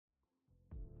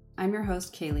I'm your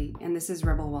host, Kaylee, and this is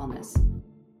Rebel Wellness.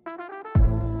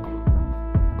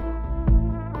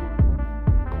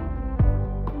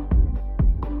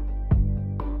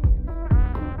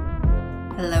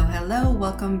 Hello,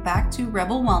 welcome back to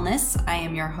Rebel Wellness. I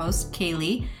am your host,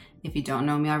 Kaylee. If you don't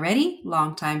know me already,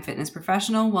 longtime fitness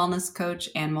professional, wellness coach,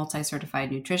 and multi-certified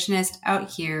nutritionist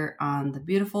out here on the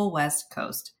beautiful West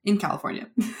Coast in California.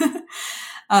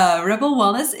 Rebel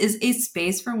Wellness is a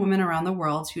space for women around the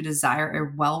world who desire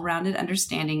a well-rounded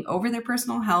understanding over their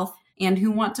personal health and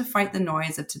who want to fight the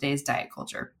noise of today's diet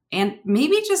culture. And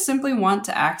maybe just simply want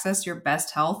to access your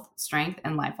best health, strength,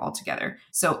 and life altogether.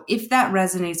 So if that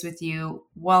resonates with you,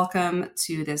 welcome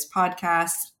to this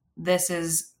podcast. This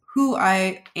is who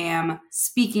I am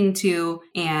speaking to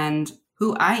and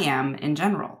who I am in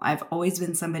general. I've always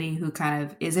been somebody who kind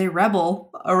of is a rebel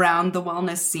around the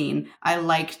wellness scene. I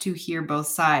like to hear both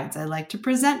sides. I like to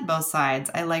present both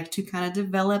sides. I like to kind of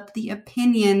develop the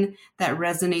opinion that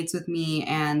resonates with me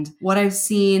and what I've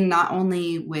seen not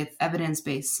only with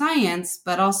evidence-based science,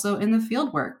 but also in the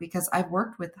field work, because I've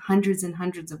worked with hundreds and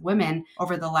hundreds of women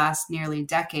over the last nearly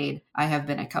decade. I have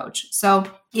been a coach. So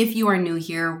if you are new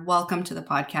here, welcome to the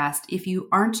podcast. If you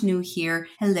aren't new here,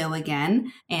 hello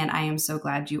again. And I am so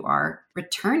glad you are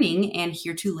returning and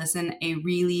here to listen a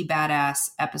really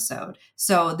badass episode.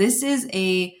 So this is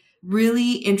a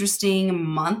really interesting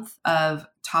month of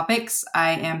topics.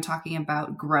 I am talking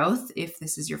about growth. If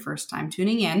this is your first time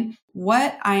tuning in,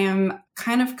 what I am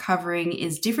kind of covering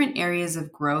is different areas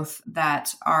of growth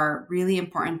that are really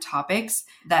important topics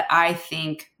that I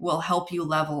think will help you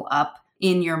level up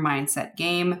in your mindset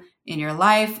game, in your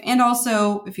life. And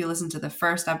also, if you listen to the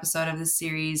first episode of this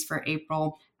series for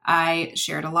April, I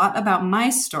shared a lot about my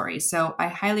story. So I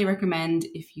highly recommend,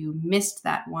 if you missed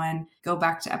that one, go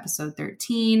back to episode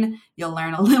 13. You'll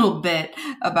learn a little bit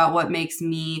about what makes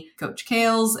me Coach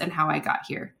Kales and how I got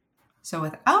here. So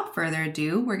without further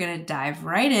ado, we're going to dive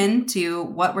right into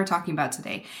what we're talking about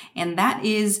today. And that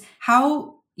is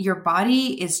how your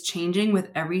body is changing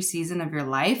with every season of your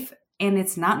life. And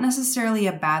it's not necessarily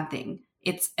a bad thing.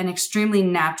 It's an extremely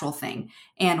natural thing.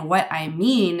 And what I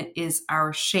mean is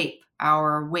our shape,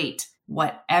 our weight,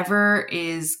 whatever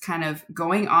is kind of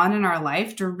going on in our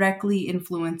life directly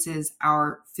influences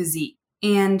our physique.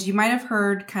 And you might have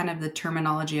heard kind of the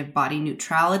terminology of body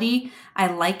neutrality. I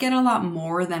like it a lot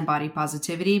more than body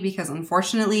positivity because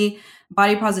unfortunately,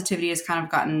 body positivity has kind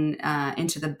of gotten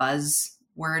into the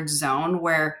buzzword zone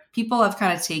where people have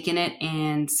kind of taken it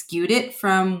and skewed it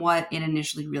from what it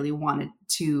initially really wanted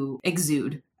to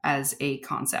exude as a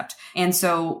concept. And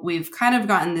so we've kind of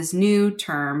gotten this new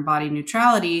term, body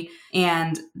neutrality,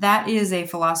 and that is a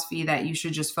philosophy that you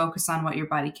should just focus on what your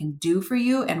body can do for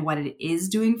you and what it is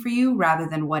doing for you rather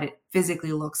than what it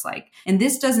physically looks like. And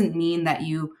this doesn't mean that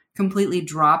you completely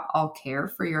drop all care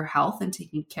for your health and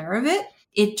taking care of it.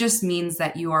 It just means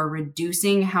that you are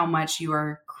reducing how much you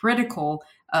are critical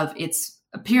of its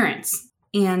appearance.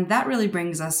 And that really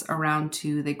brings us around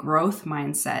to the growth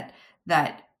mindset,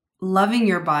 that loving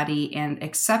your body and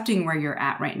accepting where you're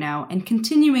at right now and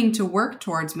continuing to work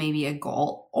towards maybe a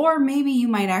goal, or maybe you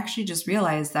might actually just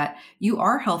realize that you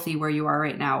are healthy where you are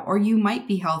right now, or you might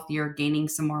be healthier gaining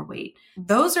some more weight.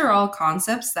 Those are all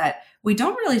concepts that we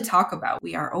don't really talk about.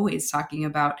 We are always talking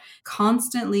about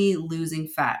constantly losing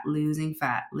fat.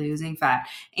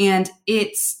 And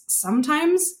it's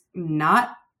sometimes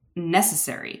not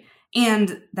necessary.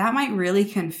 And that might really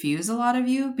confuse a lot of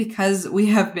you because we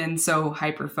have been so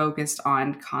hyper-focused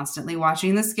on constantly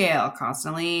watching the scale,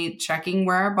 constantly checking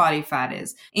where our body fat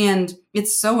is. And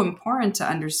it's so important to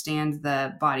understand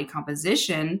the body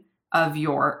composition of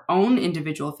your own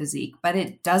individual physique, but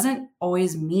it doesn't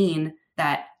always mean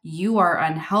that you are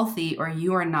unhealthy or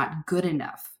you are not good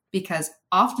enough. Because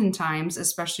oftentimes,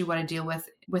 especially what I deal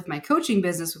with my coaching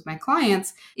business, with my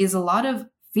clients, is a lot of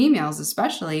females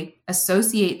especially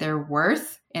associate their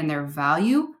worth and their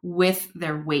value with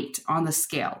their weight on the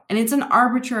scale. And it's an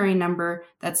arbitrary number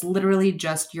that's literally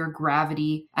just your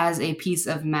gravity as a piece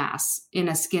of mass in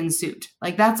a skin suit.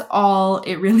 Like that's all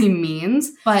it really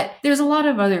means. But there's a lot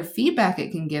of other feedback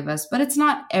it can give us, but it's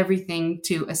not everything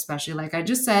to, especially like I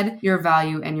just said, your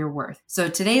value and your worth. So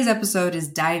today's episode is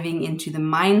diving into the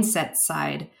mindset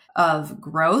side of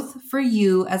growth for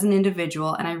you as an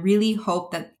individual. And I really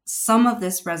hope that some of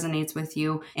this resonates with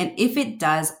you. And if it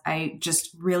does, I just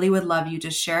really would love you to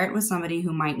share it with somebody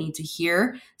who might need to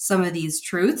hear some of these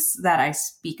truths that I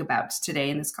speak about today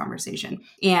in this conversation.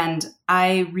 And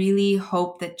I really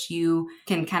hope that you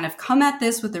can kind of come at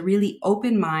this with a really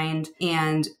open mind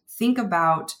and think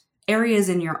about areas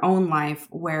in your own life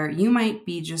where you might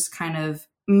be just kind of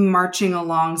marching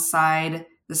alongside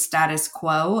the status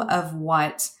quo of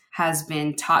what has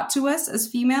been taught to us as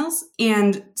females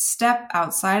and step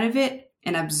outside of it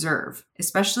and observe.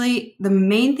 Especially the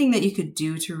main thing that you could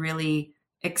do to really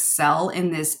excel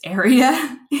in this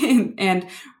area and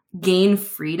gain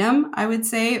freedom, I would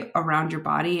say, around your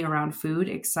body, around food,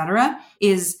 etc.,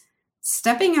 is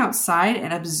stepping outside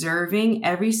and observing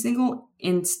every single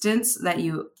instance that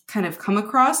you kind of come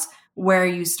across where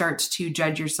you start to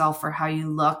judge yourself for how you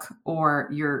look, or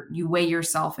you weigh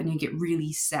yourself and you get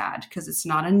really sad because it's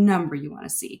not a number you want to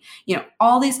see.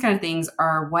 All these kind of things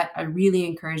are what I really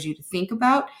encourage you to think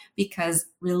about, because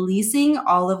releasing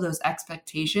all of those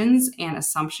expectations and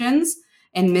assumptions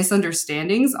and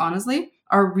misunderstandings, honestly,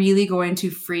 are really going to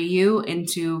free you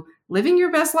into living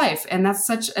your best life. And that's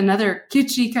such another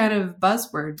kitschy kind of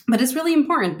buzzword, but it's really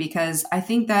important, because I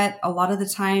think that a lot of the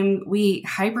time we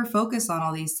hyper focus on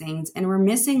all these things and we're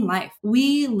missing life.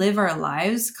 We live our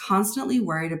lives constantly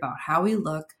worried about how we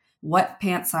look, what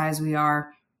pant size we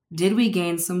are. Did we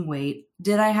gain some weight?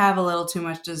 Did I have a little too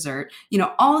much dessert?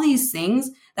 All these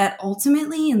things that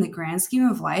ultimately in the grand scheme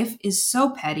of life is so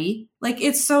petty. Like,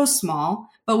 it's so small,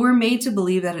 but we're made to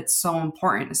believe that it's so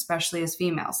important, especially as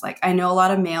females. Like, I know a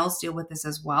lot of males deal with this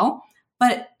as well,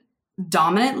 but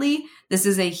dominantly, this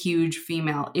is a huge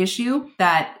female issue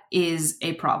that is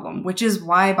a problem, which is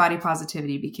why body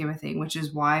positivity became a thing, which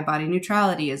is why body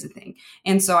neutrality is a thing.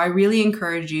 And so I really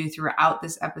encourage you throughout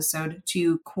this episode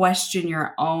to question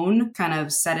your own kind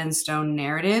of set in stone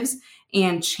narratives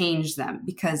and change them,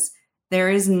 because there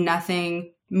is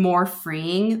nothing more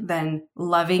freeing than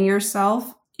loving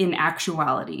yourself in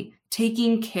actuality,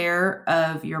 taking care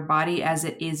of your body as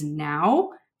it is now,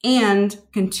 and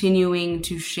continuing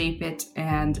to shape it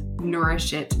and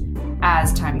nourish it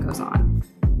as time goes on.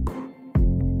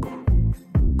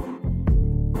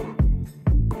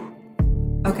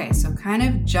 Okay, so kind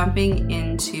of jumping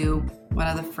into one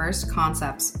of the first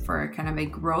concepts for kind of a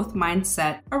growth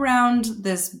mindset around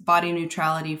this body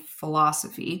neutrality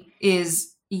philosophy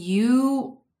is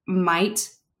you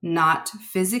might not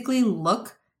physically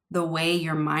look the way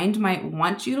your mind might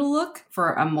want you to look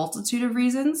for a multitude of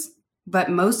reasons. But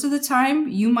most of the time,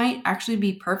 you might actually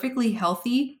be perfectly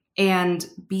healthy and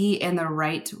be in the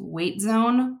right weight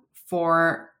zone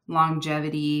for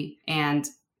longevity and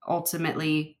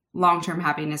ultimately long-term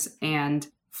happiness and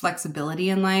flexibility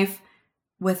in life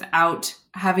without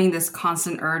having this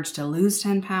constant urge to lose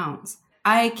 10 pounds.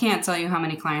 I can't tell you how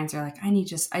many clients are like,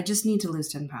 I just need to lose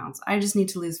 10 pounds. I just need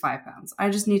to lose 5 pounds.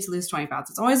 I just need to lose 20 pounds.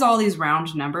 It's always all these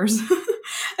round numbers.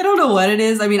 I don't know what it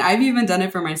is. I mean, I've even done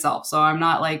it for myself. So I'm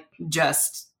not like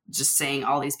just saying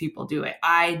all these people do it.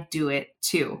 I do it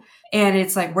too. And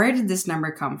it's like, where did this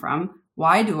number come from?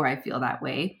 Why do I feel that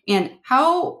way? And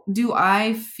how do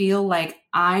I feel like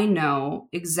I know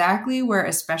exactly where,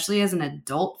 especially as an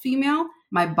adult female,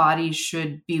 my body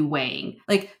should be weighing?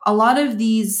 Like, a lot of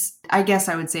these, I guess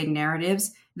I would say,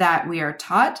 narratives that we are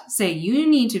taught say you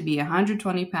need to be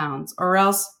 120 pounds or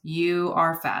else you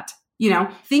are fat.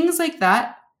 Things like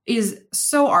that is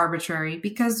so arbitrary,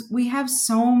 because we have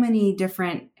so many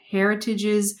different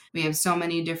heritages. We have so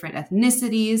many different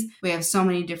ethnicities. We have so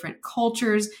many different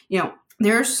cultures.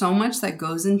 There's so much that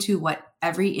goes into what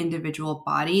every individual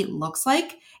body looks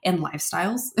like, and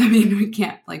lifestyles. I mean, we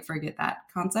can't forget that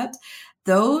concept.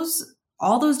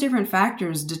 All those different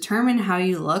factors determine how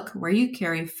you look, where you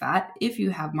carry fat, if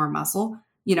you have more muscle.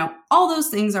 All those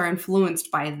things are influenced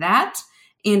by that.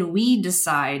 And we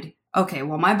decide, okay,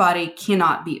 well, my body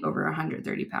cannot be over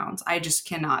 130 pounds. I just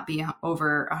cannot be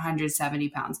over 170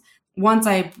 pounds. Once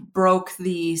I broke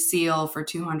the seal for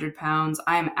 200 pounds,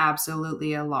 I'm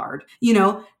absolutely a lard.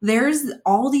 There's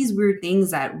all these weird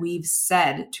things that we've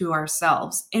said to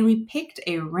ourselves, and we picked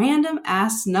a random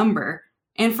ass number.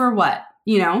 And for what?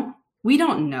 We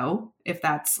don't know if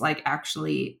that's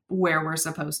actually where we're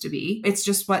supposed to be. It's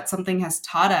just what something has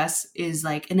taught us is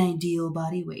an ideal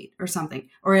body weight or something,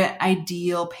 or an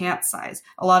ideal pant size.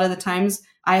 A lot of the times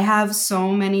I have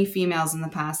so many females in the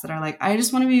past that are like, I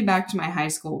just want to be back to my high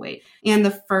school weight. And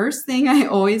the first thing I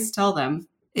always tell them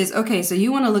is, okay, so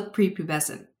you want to look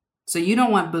prepubescent. So you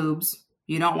don't want boobs.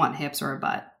 You don't want hips or a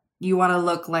butt. You want to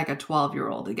look like a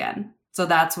 12-year-old again. So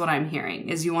that's what I'm hearing,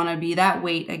 is you want to be that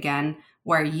weight again,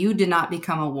 where you did not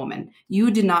become a woman.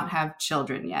 You did not have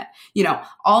children yet.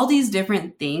 All these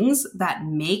different things that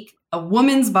make a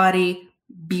woman's body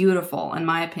beautiful, in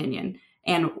my opinion,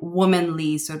 and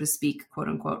womanly, so to speak, quote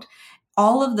unquote.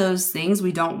 All of those things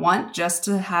we don't want just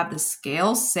to have the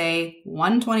scale say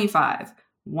 125,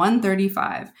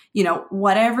 135,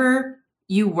 whatever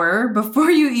you were before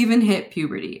you even hit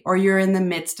puberty, or you're in the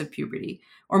midst of puberty.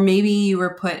 Or maybe you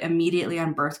were put immediately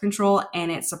on birth control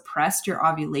and it suppressed your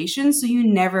ovulation, so you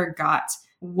never got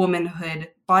womanhood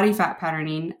body fat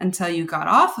patterning until you got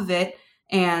off of it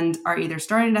and are either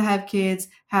starting to have kids,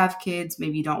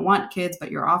 maybe you don't want kids,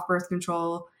 but you're off birth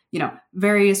control,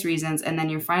 various reasons. And then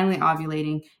you're finally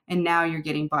ovulating and now you're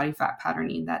getting body fat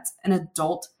patterning. That's an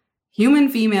adult human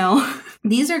female.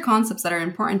 These are concepts that are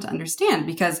important to understand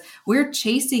because we're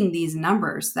chasing these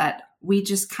numbers that we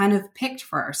just kind of picked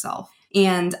for ourselves.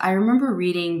 And I remember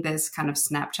reading this kind of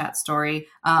Snapchat story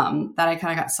that I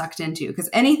kind of got sucked into because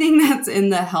anything that's in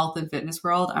the health and fitness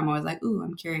world, I'm always like, ooh,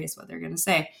 I'm curious what they're going to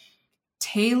say.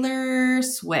 Taylor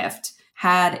Swift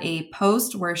had a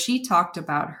post where she talked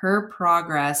about her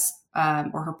progress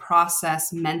or her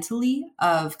process mentally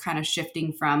of kind of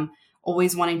shifting from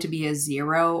always wanting to be a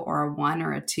 0 or a 1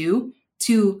 or a 2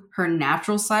 to her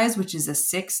natural size, which is a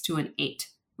 6 to an 8,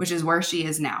 which is where she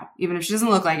is now. Even if she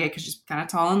doesn't look like it because she's kind of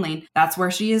tall and lean, that's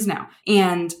where she is now.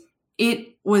 And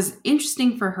it was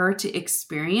interesting for her to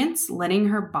experience letting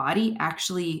her body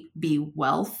actually be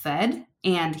well fed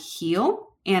and heal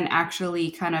and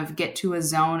actually kind of get to a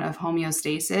zone of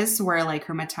homeostasis where like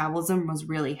her metabolism was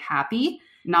really happy,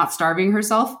 not starving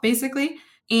herself basically.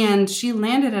 And she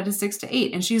landed at a 6 to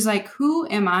 8. And she's like, who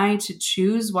am I to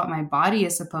choose what my body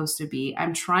is supposed to be?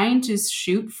 I'm trying to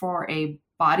shoot for a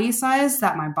body size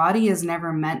that my body is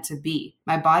never meant to be.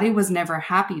 My body was never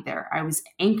happy there. I was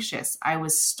anxious. I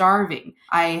was starving.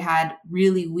 I had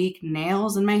really weak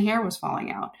nails and my hair was falling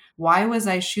out. Why was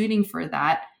I shooting for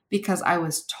that? Because I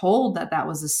was told that that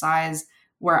was a size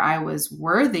where I was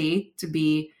worthy to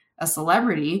be a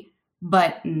celebrity.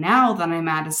 But now that I'm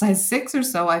at a size 6 or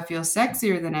so, I feel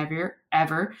sexier than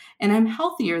ever, and I'm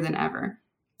healthier than ever.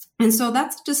 And so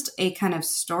that's just a kind of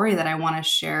story that I want to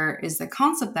share is the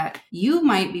concept that you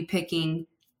might be picking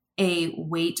a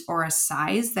weight or a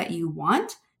size that you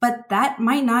want, but that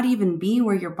might not even be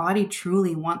where your body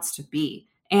truly wants to be.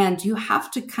 And you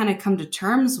have to kind of come to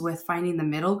terms with finding the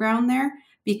middle ground there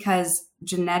because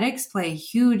genetics play a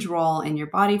huge role in your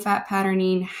body fat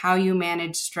patterning, how you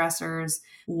manage stressors,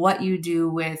 what you do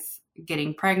with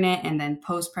getting pregnant and then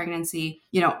post-pregnancy.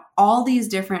 All these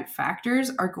different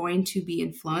factors are going to be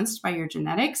influenced by your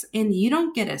genetics and you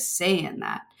don't get a say in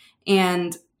that.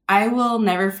 And I will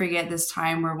never forget this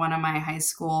time where one of my high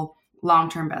school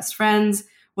long-term best friends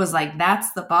was like,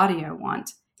 that's the body I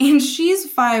want. And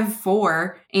she's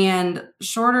 5'4" and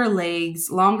shorter legs,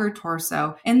 longer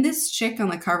torso. And this chick on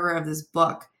the cover of this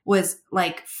book was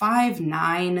like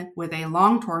 5'9" with a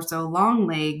long torso, long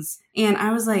legs. And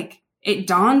I was like, it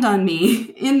dawned on me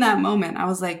in that moment. I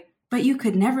was like, but you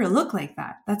could never look like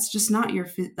that. That's just not your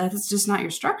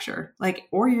structure,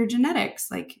 or your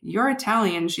genetics. Like, you're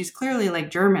Italian. She's clearly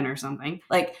like German or something.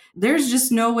 Like, there's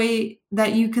just no way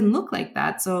that you can look like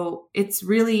that. So it's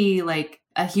really like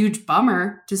a huge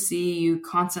bummer to see you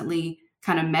constantly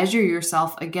kind of measure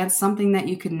yourself against something that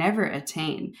you could never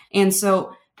attain. And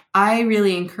so I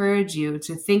really encourage you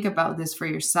to think about this for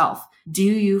yourself. Do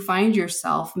you find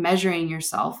yourself measuring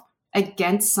yourself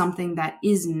against something that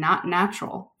is not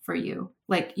natural for you?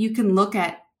 Like, you can look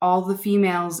at all the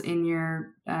females in your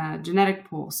genetic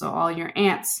pool. So all your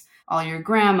aunts, all your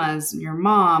grandmas, your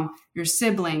mom, your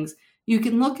siblings, you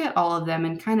can look at all of them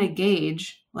and kind of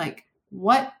gauge like,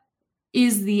 what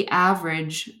is the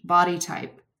average body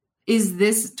type? Is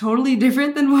this totally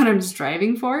different than what I'm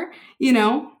striving for?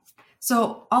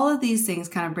 So all of these things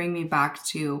kind of bring me back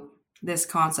to this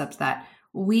concept that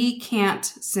we can't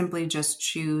simply just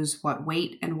choose what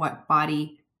weight and what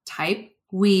body type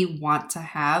we want to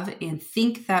have and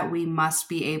think that we must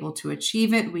be able to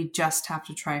achieve it. We just have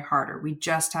to try harder. We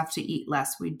just have to eat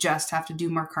less. We just have to do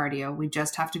more cardio. We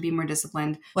just have to be more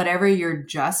disciplined. Whatever your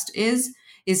just is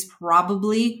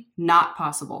probably not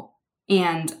possible.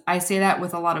 And I say that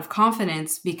with a lot of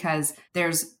confidence because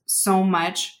there's so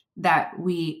much that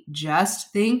we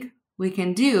just think we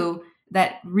can do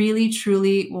that really,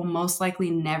 truly will most likely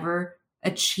never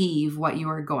achieve what you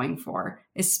are going for,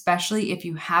 especially if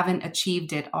you haven't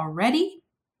achieved it already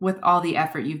with all the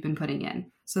effort you've been putting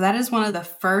in. So that is one of the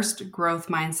first growth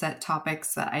mindset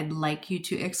topics that I'd like you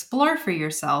to explore for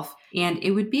yourself. And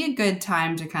it would be a good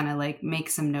time to kind of like make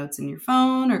some notes in your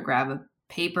phone or grab a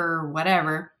paper or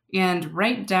whatever and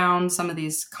write down some of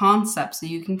these concepts so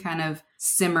you can kind of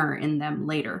simmer in them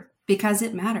later. Because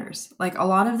it matters. Like, a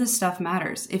lot of this stuff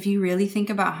matters. If you really think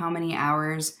about how many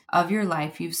hours of your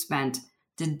life you've spent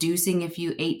deducing if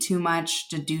you ate too much,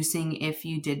 deducing if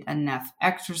you did enough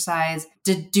exercise,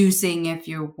 deducing if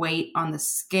your weight on the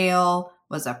scale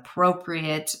was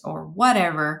appropriate or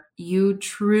whatever, you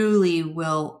truly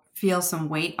will feel some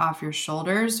weight off your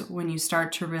shoulders when you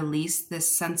start to release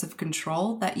this sense of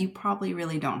control that you probably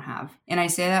really don't have. And I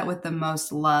say that with the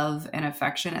most love and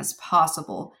affection as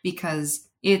possible because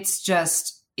It's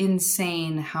just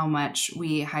insane how much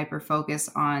we hyper focus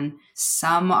on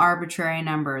some arbitrary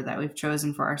number that we've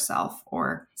chosen for ourselves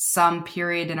or some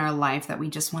period in our life that we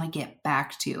just want to get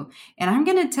back to. And I'm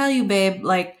going to tell you, babe,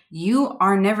 like, you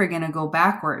are never going to go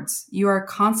backwards. You are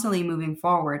constantly moving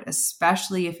forward,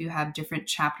 especially if you have different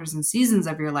chapters and seasons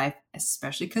of your life,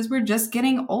 especially because we're just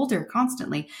getting older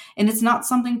constantly. And it's not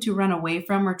something to run away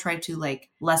from or try to like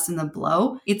lessen the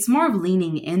blow. It's more of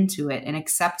leaning into it and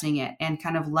accepting it and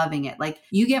kind of loving it. Like,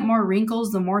 you get more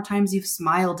wrinkles the more times you've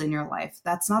smiled in your life.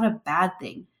 That's not a bad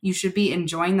thing. You should be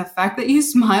enjoying the fact that you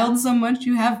smiled so much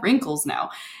you have wrinkles now.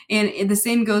 And the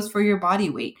same goes for your body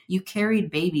weight. You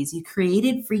carried babies. You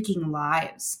created freaking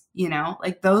lives,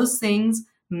 like those things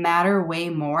matter way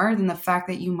more than the fact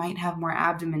that you might have more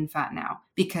abdomen fat now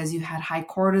because you had high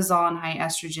cortisol and high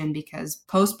estrogen because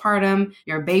postpartum,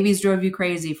 your babies drove you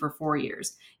crazy for 4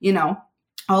 years.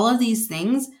 All of these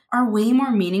things are way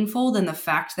more meaningful than the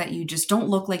fact that you just don't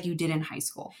look like you did in high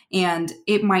school. And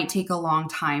it might take a long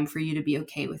time for you to be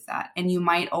okay with that. And you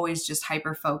might always just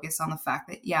hyper focus on the fact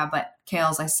that, yeah, but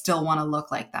Kales, I still want to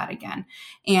look like that again.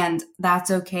 And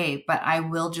that's okay. But I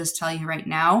will just tell you right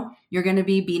now, you're going to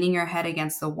be beating your head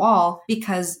against the wall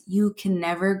because you can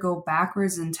never go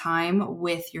backwards in time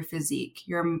with your physique.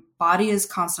 Your body is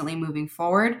constantly moving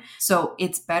forward. So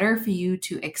it's better for you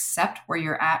to accept where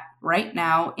you're at right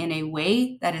now in a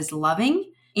way that is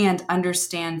loving and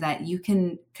understand that you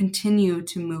can continue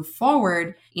to move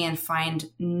forward and find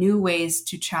new ways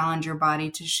to challenge your body,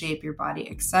 to shape your body,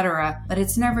 etc. But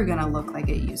it's never going to look like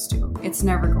it used to. It's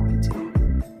never going to.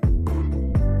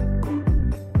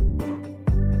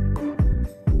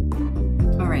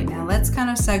 All right, now let's kind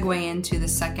of segue into the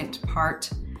second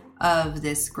part of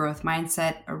this growth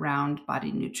mindset around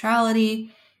body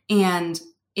neutrality. And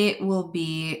it will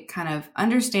be kind of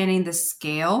understanding the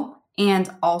scale and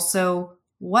also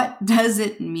what does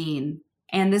it mean?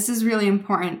 And this is really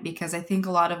important because I think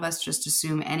a lot of us just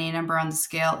assume any number on the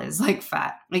scale is like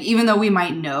fat. Like, even though we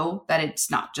might know that it's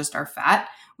not just our fat,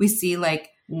 we see like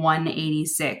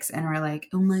 186 and we're like,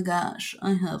 oh my gosh,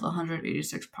 I have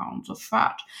 186 pounds of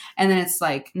fat. And then it's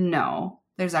like, no,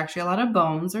 there's actually a lot of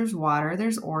bones, there's water,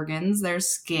 there's organs, there's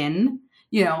skin,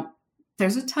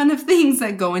 there's a ton of things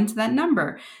that go into that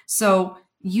number. So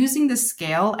using the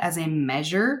scale as a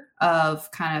measure of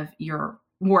kind of your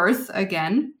worth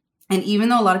again, and even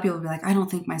though a lot of people will be like, I don't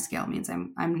think my scale means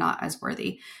I'm not as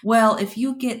worthy. Well, if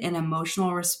you get an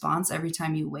emotional response every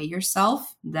time you weigh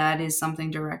yourself, that is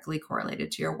something directly correlated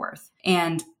to your worth.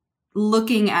 And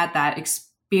looking at that,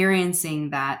 experiencing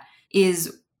that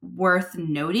is worth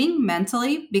noting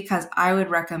mentally, because I would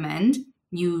recommend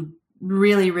you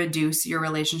really reduce your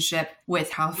relationship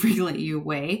with how frequently you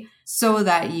weigh so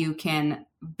that you can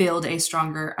build a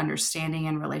stronger understanding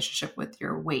and relationship with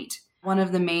your weight. One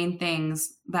of the main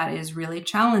things that is really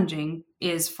challenging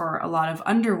is for a lot of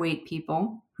underweight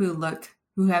people who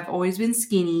have always been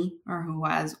skinny or who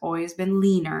has always been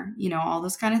leaner, all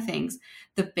those kind of things.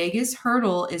 The biggest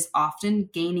hurdle is often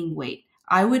gaining weight.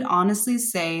 I would honestly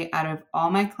say out of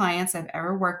all my clients I've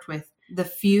ever worked with,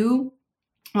 it's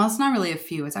not really a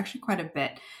few, it's actually quite a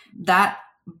bit, that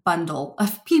bundle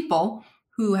of people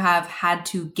who have had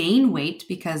to gain weight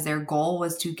because their goal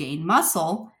was to gain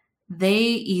muscle, they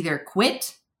either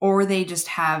quit or they just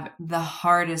have the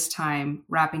hardest time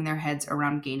wrapping their heads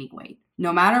around gaining weight.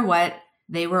 No matter what,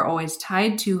 they were always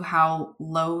tied to how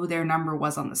low their number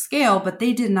was on the scale, but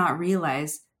they did not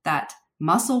realize that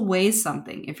muscle weighs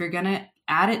something. If you're going to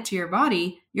add it to your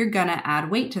body, you're going to add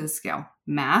weight to the scale.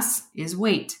 Mass is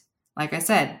weight. Like I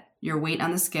said, your weight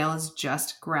on the scale is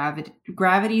just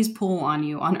gravity's pull on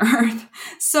you on Earth.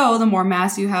 So the more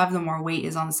mass you have, the more weight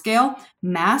is on the scale.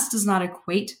 Mass does not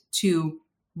equate to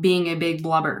being a big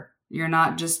blubber. You're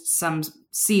not just some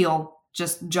seal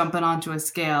just jumping onto a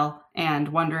scale and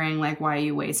wondering like why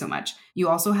you weigh so much. You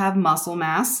also have muscle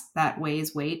mass that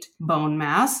weighs weight, bone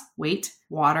mass, weight,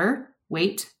 water,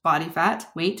 weight, body fat,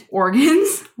 weight,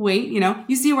 organs, weight,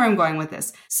 you see where I'm going with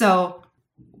this. So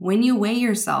when you weigh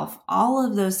yourself, all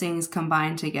of those things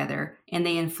combine together and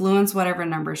they influence whatever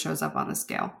number shows up on the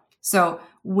scale. So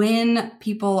when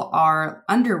people are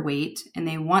underweight and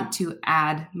they want to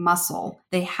add muscle,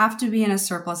 they have to be in a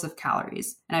surplus of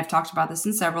calories. And I've talked about this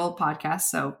in several podcasts,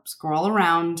 so scroll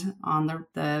around on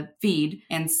the feed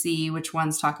and see which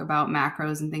ones talk about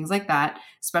macros and things like that.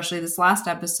 Especially this last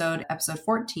episode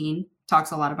 14,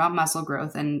 talks a lot about muscle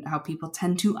growth and how people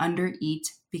tend to undereat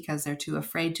because they're too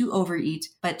afraid to overeat.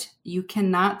 But you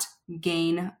cannot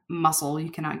gain muscle, you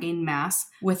cannot gain mass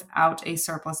without a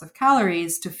surplus of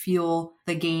calories to fuel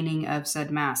the gaining of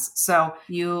said mass. So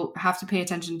you have to pay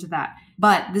attention to that.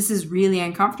 But this is really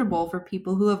uncomfortable for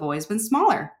people who have always been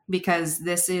smaller because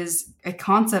this is a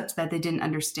concept that they didn't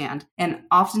understand. And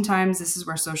oftentimes this is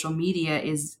where social media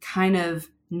is kind of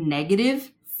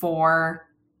negative for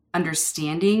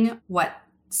understanding what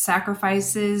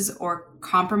sacrifices or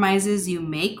compromises you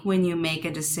make when you make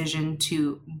a decision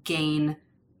to gain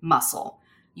muscle.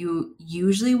 You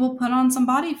usually will put on some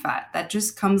body fat that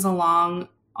just comes along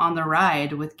on the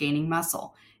ride with gaining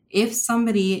muscle. If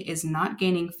somebody is not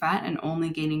gaining fat and only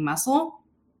gaining muscle,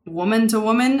 woman to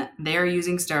woman, they're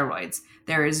using steroids.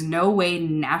 There is no way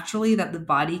naturally that the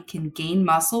body can gain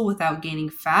muscle without gaining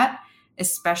fat,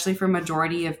 especially for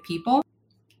majority of people.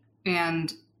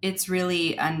 And it's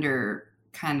really under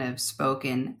kind of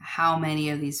spoken how many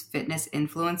of these fitness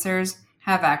influencers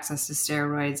have access to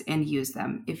steroids and use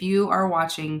them. If you are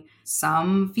watching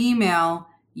some female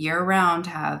year-round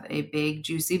have a big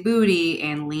juicy booty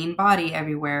and lean body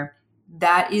everywhere,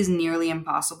 that is nearly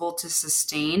impossible to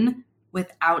sustain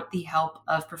without the help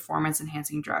of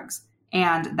performance-enhancing drugs.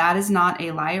 And that is not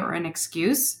a lie or an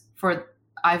excuse.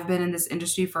 I've been in this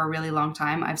industry for a really long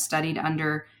time. I've studied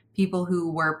under people who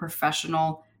were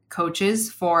professional coaches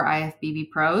for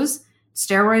IFBB pros.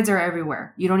 Steroids are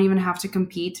everywhere. You don't even have to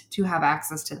compete to have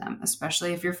access to them,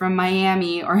 especially if you're from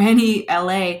Miami or any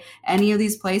LA, any of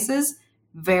these places,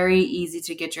 very easy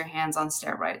to get your hands on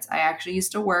steroids. I actually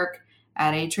used to work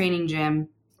at a training gym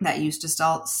that used to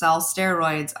sell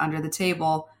steroids under the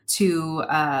table to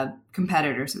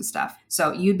competitors and stuff.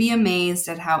 So you'd be amazed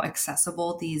at how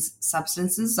accessible these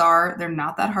substances are. They're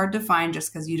not that hard to find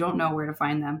just because you don't know where to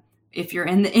find them. If you're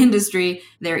in the industry,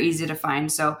 they're easy to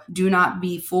find. So do not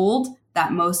be fooled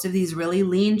that most of these really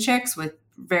lean chicks with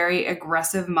very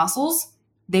aggressive muscles,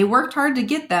 they worked hard to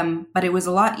get them, but it was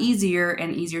a lot easier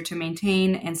to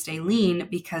maintain and stay lean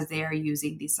because they are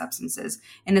using these substances.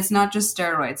 And it's not just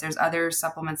steroids. There's other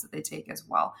supplements that they take as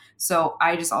well. So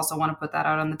I just also want to put that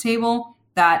out on the table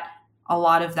that a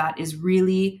lot of that is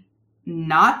really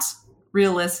not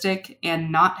realistic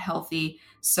and not healthy.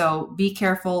 So be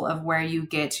careful of where you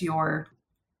get your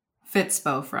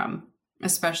Fitspo from,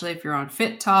 especially if you're on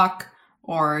Fit Talk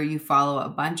or you follow a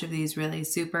bunch of these really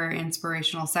super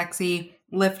inspirational, sexy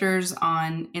lifters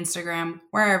on Instagram.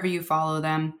 Wherever you follow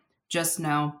them, just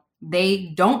know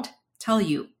they don't tell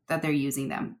you that they're using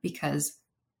them because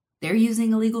they're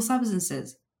using illegal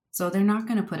substances. So they're not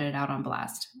going to put it out on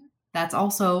blast. That's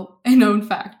also a known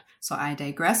fact. So I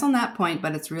digress on that point,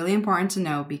 but it's really important to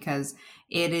know because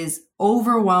it is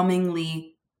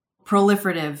overwhelmingly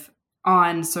proliferative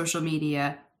on social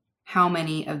media how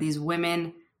many of these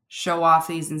women show off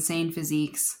these insane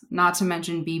physiques, not to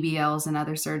mention BBLs and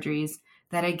other surgeries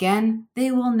that, again,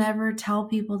 they will never tell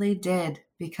people they did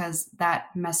because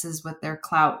that messes with their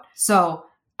clout. So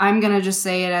I'm going to just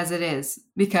say it as it is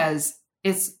because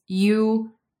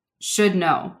you should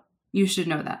know. You should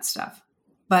know that stuff.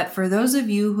 But for those of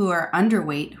you who are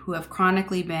underweight, who have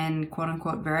chronically been quote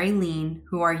unquote very lean,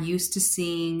 who are used to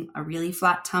seeing a really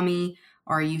flat tummy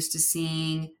or are used to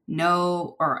seeing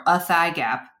a thigh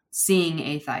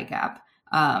gap,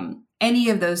 any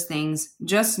of those things,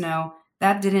 just know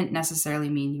that didn't necessarily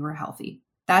mean you were healthy.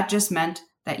 That just meant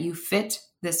that you fit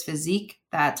this physique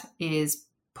that is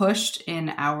pushed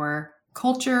in our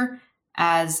culture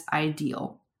as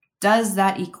ideal. Does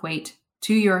that equate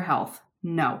to your health?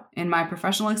 No. In my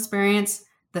professional experience,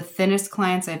 the thinnest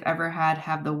clients I've ever had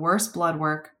have the worst blood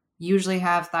work, usually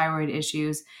have thyroid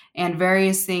issues, and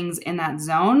various things in that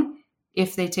zone.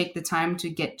 If they take the time to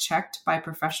get checked by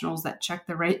professionals that check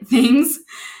the right things,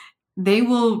 they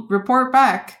will report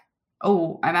back,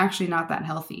 oh, I'm actually not that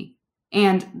healthy.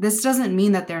 And this doesn't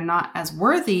mean that they're not as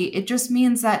worthy. It just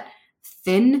means that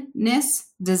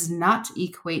thinness does not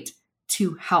equate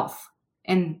to health.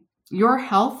 And your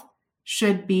health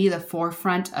should be the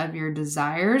forefront of your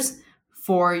desires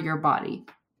for your body.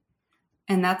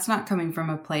 And that's not coming from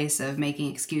a place of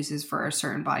making excuses for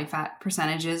certain body fat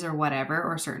percentages or whatever,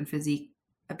 or certain physique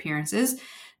appearances.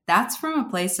 That's from a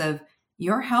place of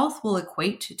your health will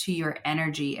equate to your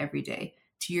energy every day,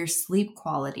 to your sleep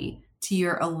quality, to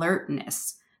your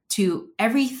alertness, to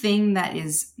everything that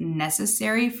is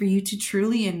necessary for you to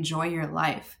truly enjoy your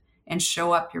life and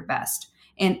show up your best.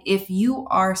 And if you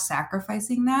are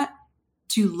sacrificing that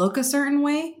to look a certain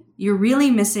way, you're really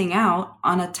missing out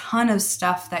on a ton of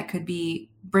stuff that could be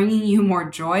bringing you more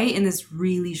joy in this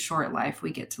really short life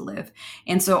we get to live.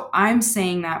 And so I'm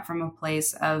saying that from a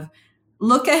place of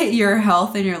look at your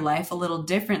health and your life a little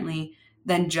differently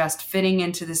than just fitting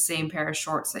into the same pair of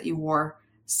shorts that you wore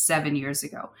 7 years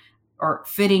ago or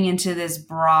fitting into this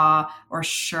bra or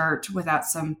shirt without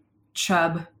some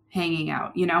chub hanging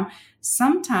out.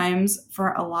 Sometimes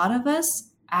for a lot of us,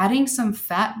 adding some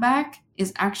fat back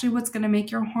is actually what's going to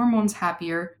make your hormones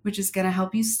happier, which is going to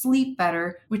help you sleep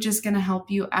better, which is going to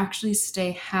help you actually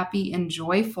stay happy and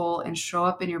joyful and show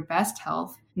up in your best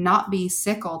health, not be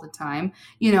sick all the time.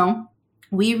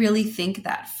 We really think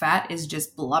that fat is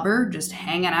just blubber, just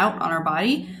hanging out on our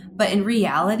body. But in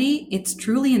reality, it's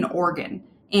truly an organ.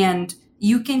 And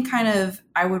you can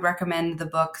I would recommend the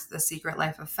book, The Secret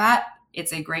Life of Fat.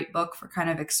 It's a great book for kind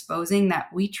of exposing that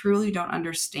we truly don't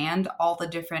understand all the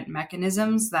different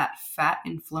mechanisms that fat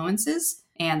influences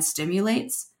and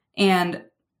stimulates. And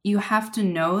you have to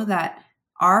know that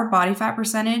our body fat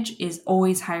percentage is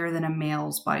always higher than a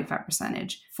male's body fat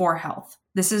percentage for health.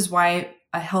 This is why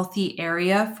a healthy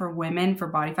area for women for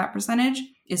body fat percentage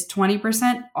is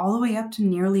 20% all the way up to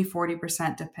nearly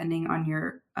 40%, depending on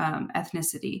your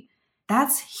ethnicity.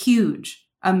 That's huge.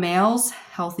 A male's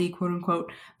healthy, quote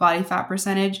unquote, body fat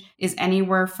percentage is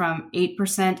anywhere from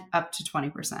 8% up to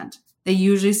 20%. They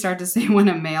usually start to say when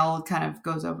a male kind of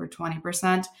goes over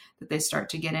 20% that they start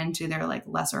to get into their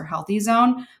lesser healthy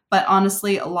zone. But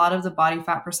honestly, a lot of the body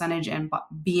fat percentage and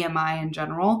BMI in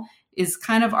general is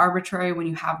kind of arbitrary when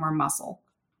you have more muscle.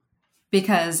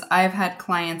 Because I've had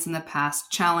clients in the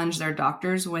past challenge their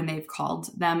doctors when they've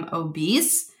called them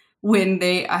obese, when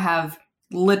they have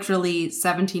literally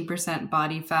 17%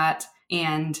 body fat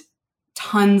and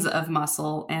tons of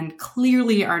muscle and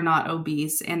clearly are not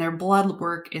obese and their blood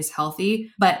work is healthy.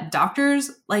 But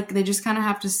doctors, they just kind of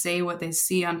have to say what they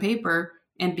see on paper.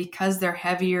 And because they're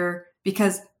heavier,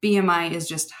 because BMI is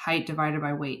just height divided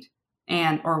by weight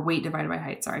or weight divided by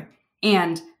height, sorry.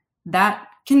 And that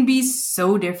can be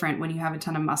so different when you have a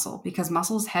ton of muscle because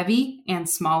muscle is heavy and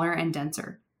smaller and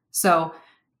denser. So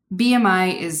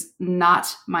BMI is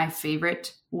not my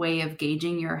favorite way of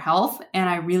gauging your health. And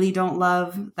I really don't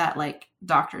love that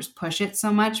doctors push it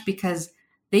so much because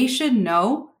they should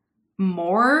know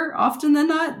more often than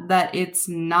not that it's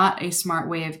not a smart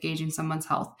way of gauging someone's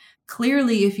health.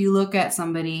 Clearly, if you look at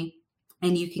somebody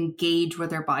and you can gauge what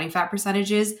their body fat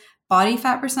percentage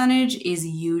is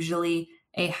usually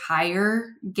a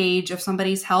higher gauge of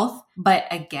somebody's health. But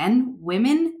again,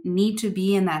 women need to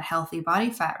be in that healthy body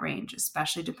fat range,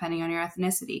 especially depending on your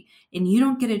ethnicity. And you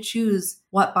don't get to choose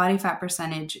what body fat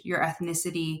percentage your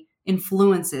ethnicity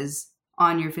influences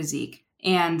on your physique.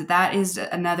 And that is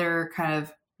another kind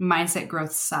of mindset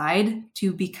growth side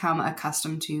to become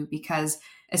accustomed to, because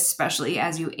especially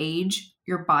as you age,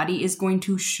 your body is going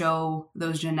to show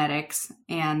those genetics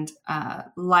and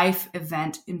life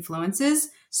event influences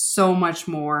so much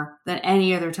more than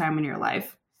any other time in your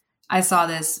life. I saw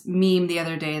this meme the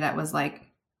other day that was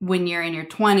when you're in your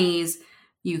 20s,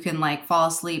 you can fall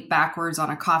asleep backwards on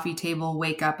a coffee table,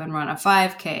 wake up and run a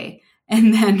 5K.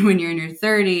 And then when you're in your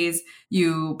 30s,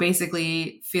 you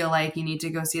basically feel like you need to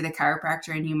go see the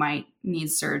chiropractor and you might need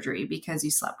surgery because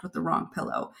you slept with the wrong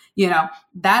pillow.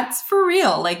 That's for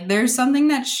real. There's something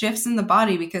that shifts in the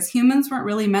body because humans weren't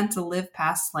really meant to live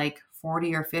past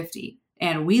 40 or 50.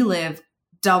 And we live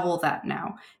double that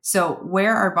now. So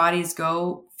where our bodies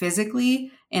go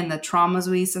physically and the traumas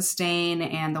we sustain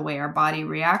and the way our body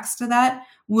reacts to that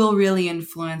will really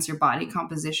influence your body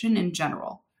composition in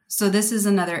general. So this is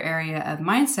another area of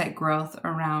mindset growth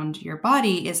around your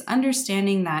body, is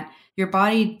understanding that your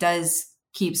body does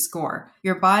keep score.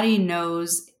 Your body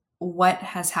knows what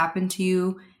has happened to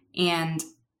you, and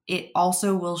it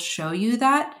also will show you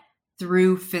that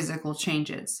through physical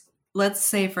changes. Let's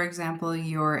say, for example,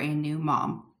 you're a new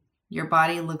mom. Your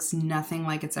body looks nothing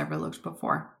like it's ever looked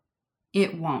before.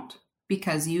 It won't,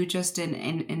 because you just did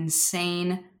an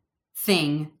insane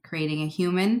thing creating a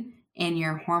human, and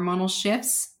your hormonal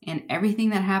shifts and everything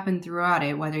that happened throughout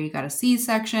it, whether you got a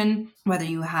C-section, whether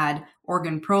you had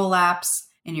organ prolapse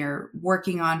and you're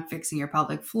working on fixing your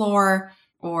pelvic floor,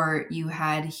 or you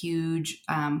had huge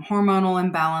hormonal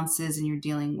imbalances and you're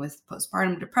dealing with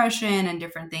postpartum depression and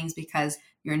different things because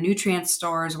your nutrient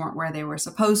stores weren't where they were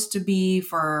supposed to be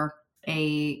for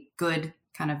a good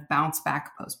kind of bounce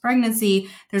back post-pregnancy.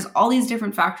 There's all these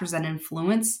different factors that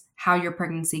influence how your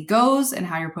pregnancy goes and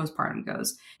how your postpartum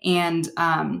goes. And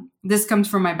this comes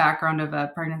from my background of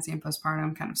a pregnancy and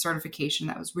postpartum kind of certification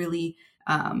that was really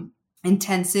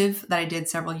intensive that I did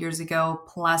several years ago,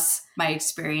 plus my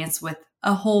experience with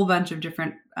a whole bunch of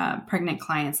different pregnant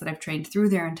clients that I've trained through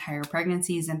their entire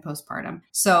pregnancies and postpartum.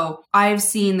 So I've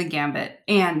seen the gambit,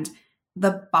 and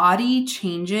the body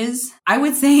changes. I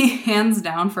would say hands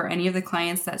down for any of the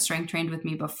clients that strength trained with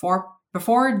me before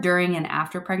before, during, and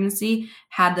after pregnancy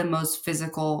had the most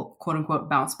physical, quote unquote,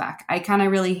 bounce back. I kind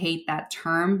of really hate that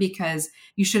term because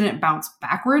you shouldn't bounce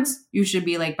backwards. You should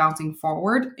be like bouncing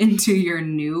forward into your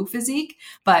new physique.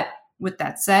 But with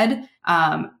that said,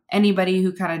 anybody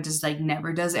who kind of just like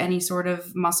never does any sort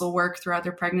of muscle work throughout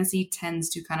their pregnancy tends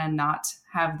to kind of not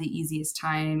have the easiest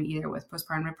time either with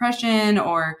postpartum depression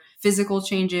or physical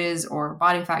changes or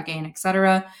body fat gain,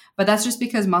 etc. But that's just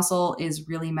because muscle is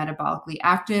really metabolically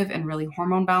active and really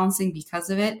hormone balancing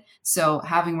because of it. So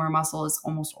having more muscle is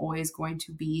almost always going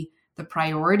to be the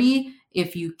priority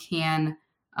if you can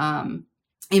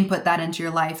input that into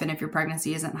your life and if your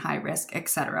pregnancy isn't high risk,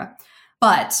 etc.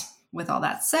 But with all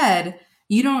that said,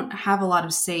 you don't have a lot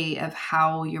of say of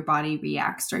how your body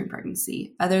reacts during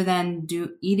pregnancy other than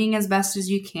eating as best as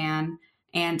you can.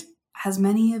 And as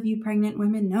many of you pregnant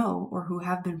women know, or who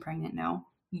have been pregnant know,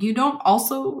 you don't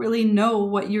also really know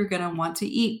what you're going to want to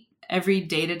eat every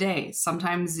day to day.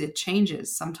 Sometimes it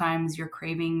changes. Sometimes you're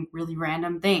craving really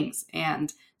random things.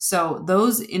 And so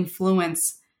those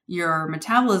influence your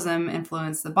metabolism,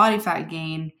 influence the body fat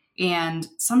gain. And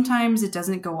sometimes it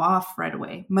doesn't go off right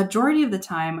away. Majority of the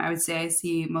time, I would say I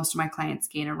see most of my clients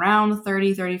gain around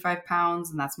 30, 35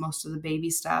 pounds. And that's most of the baby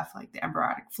stuff, like the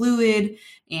embryonic fluid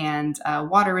and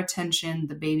water retention,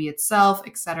 the baby itself,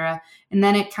 etc. And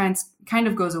then it kind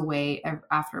of goes away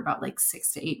after about like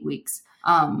 6 to 8 weeks.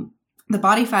 The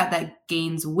body fat that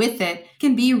gains with it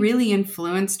can be really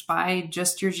influenced by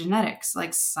just your genetics.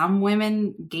 Like some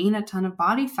women gain a ton of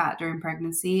body fat during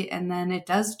pregnancy, and then it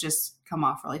does just come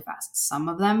off really fast. Some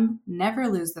of them never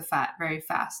lose the fat very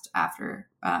fast after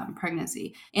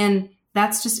pregnancy. And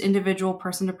that's just individual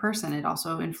person to person. It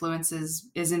also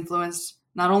is influenced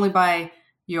not only by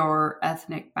your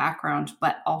ethnic background,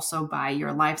 but also by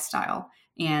your lifestyle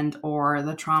and or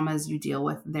the traumas you deal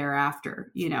with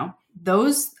thereafter. You know,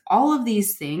 all of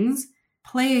these things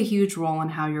play a huge role in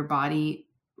how your body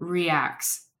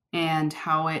reacts and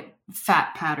how it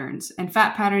fat patterns. And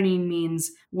fat patterning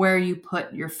means where you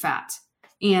put your fat.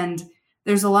 And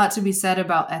there's a lot to be said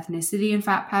about ethnicity and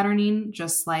fat patterning,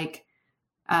 just like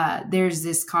there's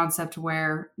this concept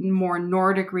where more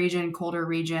Nordic region, colder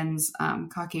regions,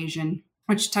 Caucasian,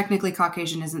 which technically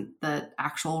Caucasian isn't the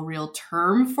actual real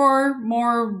term for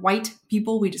more white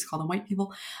people. We just call them white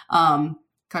people.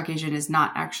 Caucasian is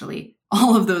not actually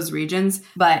all of those regions,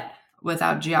 but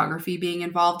without geography being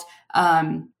involved,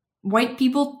 white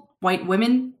people, white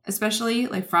women, especially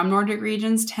like from Nordic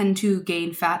regions, tend to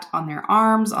gain fat on their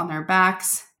arms, on their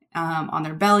backs, on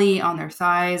their belly, on their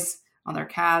thighs, on their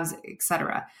calves,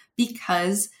 etc.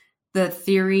 Because the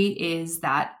theory is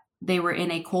that they were in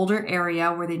a colder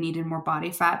area where they needed more body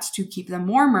fat to keep them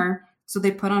warmer. So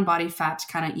they put on body fat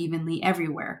kind of evenly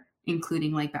everywhere,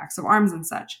 including like backs of arms and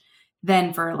such.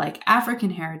 Then for like African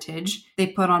heritage, they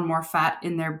put on more fat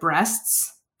in their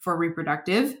breasts for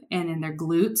reproductive and in their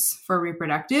glutes for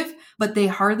reproductive, but they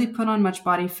hardly put on much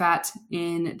body fat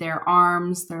in their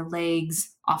arms, their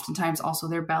legs, oftentimes also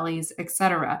their bellies,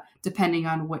 etc., depending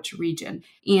on which region.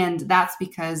 And that's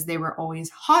because they were always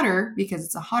hotter because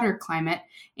it's a hotter climate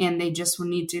and they just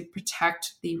need to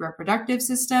protect the reproductive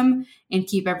system and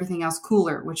keep everything else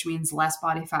cooler, which means less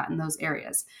body fat in those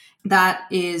areas. That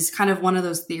is kind of one of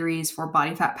those theories for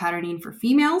body fat patterning for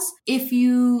females. If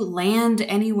you land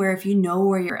anywhere, if you know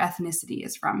where your ethnicity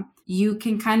is from, you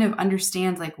can kind of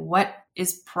understand like what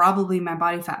is probably my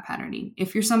body fat patterning.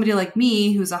 If you're somebody like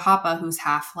me, who's a Hapa, who's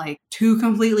half like two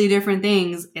completely different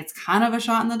things, it's kind of a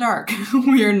shot in the dark.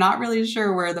 We're not really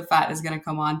sure where the fat is going to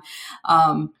come on.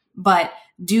 But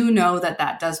do know that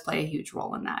that does play a huge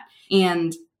role in that.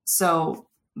 And so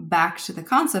back to the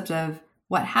concept of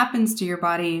what happens to your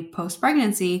body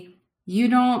post-pregnancy, you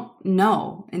don't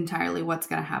know entirely what's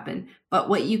going to happen. But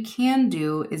what you can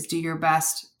do is do your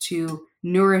best to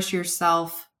nourish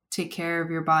yourself, take care of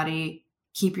your body,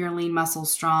 keep your lean muscles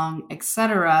strong,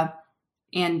 etc.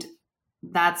 And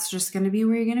that's just going to be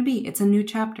where you're going to be. It's a new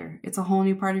chapter. It's a whole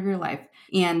new part of your life.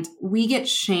 And we get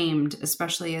shamed,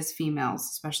 especially as females,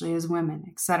 especially as women,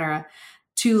 etc.,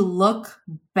 to look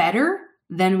better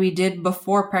than we did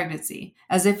before pregnancy,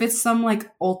 as if it's some like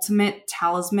ultimate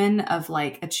talisman of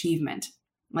like achievement.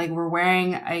 Like we're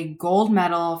wearing a gold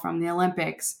medal from the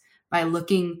Olympics by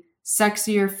looking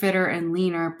sexier, fitter, and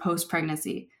leaner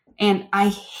post-pregnancy. And I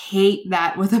hate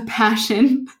that with a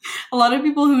passion. A lot of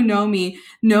people who know me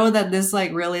know that this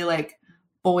like really like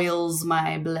boils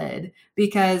my blood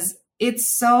because it's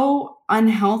so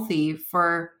unhealthy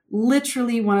for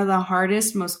literally one of the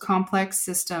hardest, most complex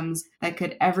systems that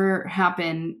could ever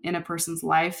happen in a person's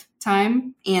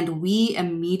lifetime. And we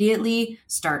immediately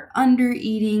start under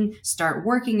eating, start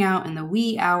working out in the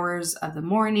wee hours of the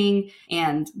morning,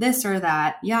 and this or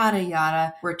that, yada,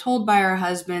 yada. We're told by our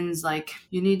husbands, like,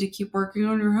 you need to keep working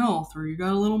on your health, or you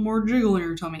got a little more jiggle in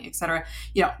your tummy, etc.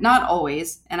 Not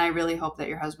always, and I really hope that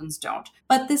your husbands don't.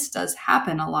 But this does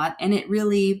happen a lot, and it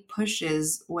really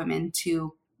pushes women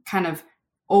to kind of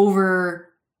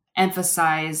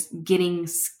overemphasize getting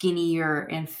skinnier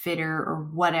and fitter or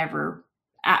whatever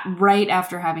right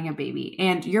after having a baby.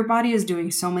 And your body is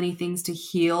doing so many things to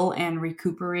heal and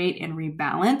recuperate and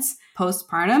rebalance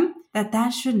postpartum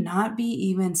that should not be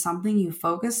even something you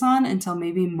focus on until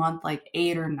maybe month like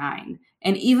 8 or 9.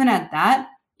 And even at that,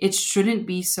 it shouldn't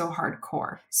be so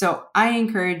hardcore. So I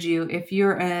encourage you, if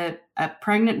you're a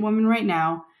pregnant woman right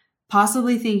now,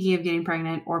 possibly thinking of getting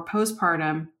pregnant or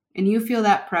postpartum, and you feel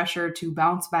that pressure to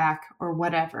bounce back or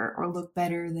whatever, or look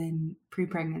better than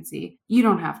pre-pregnancy, you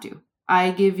don't have to.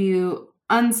 I give you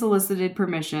unsolicited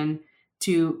permission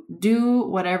to do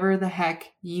whatever the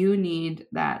heck you need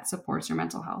that supports your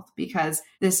mental health, because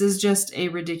this is just a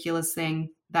ridiculous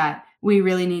thing that we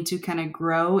really need to kind of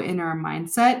grow in our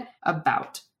mindset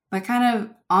about. But kind of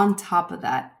on top of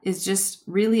that is just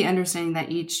really understanding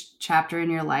that each chapter in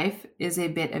your life is a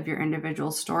bit of your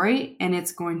individual story, and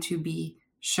it's going to be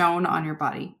shown on your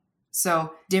body.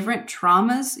 So different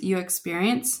traumas you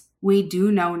experience, we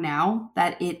do know now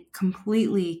that it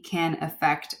completely can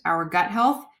affect our gut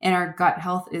health, and our gut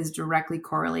health is directly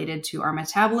correlated to our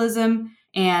metabolism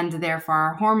and therefore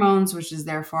our hormones, which is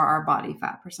therefore our body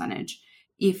fat percentage.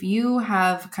 If you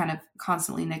have kind of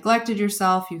constantly neglected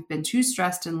yourself, you've been too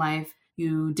stressed in life,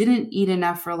 you didn't eat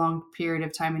enough for a long period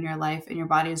of time in your life, and your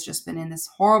body has just been in this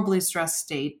horribly stressed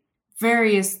state,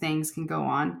 various things can go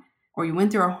on. Or you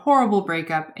went through a horrible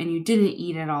breakup and you didn't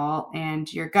eat at all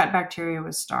and your gut bacteria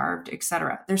was starved,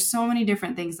 etc. There's so many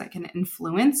different things that can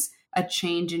influence a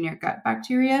change in your gut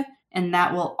bacteria, and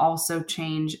that will also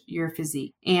change your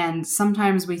physique. And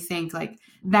sometimes we think like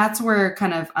that's where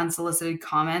kind of unsolicited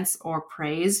comments or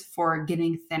praise for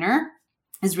getting thinner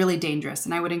is really dangerous.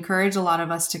 And I would encourage a lot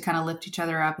of us to kind of lift each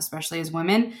other up, especially as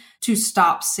women, to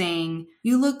stop saying,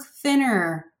 you look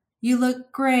thinner, you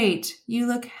look great, you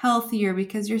look healthier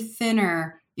because you're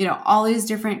thinner. All these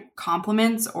different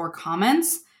compliments or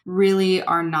comments really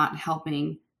are not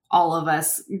helping all of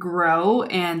us grow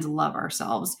and love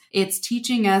ourselves. It's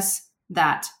teaching us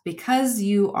that because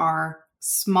you are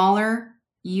smaller,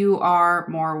 you are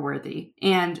more worthy.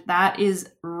 And that is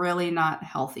really not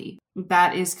healthy.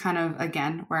 That is kind of,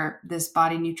 again, where this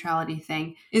body neutrality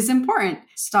thing is important.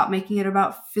 Stop making it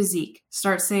about physique.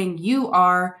 Start saying you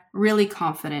are really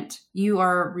confident. You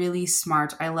are really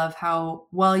smart. I love how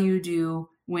well you do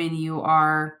when you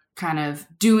are kind of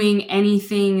doing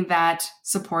anything that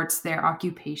supports their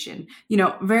occupation.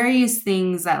 Various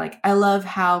things that like, I love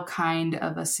how kind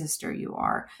of a sister you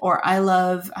are, or I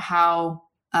love how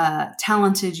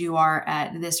talented you are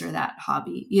at this or that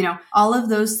hobby. All of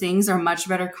those things are much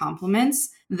better compliments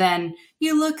than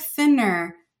you look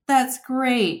thinner. That's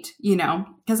great.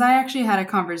 Because I actually had a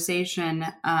conversation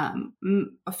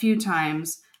a few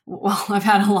times. Well, I've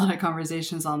had a lot of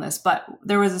conversations on this, but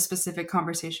there was a specific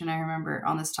conversation I remember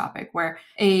on this topic where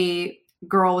a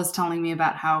girl was telling me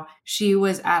about how she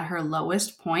was at her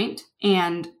lowest point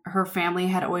and her family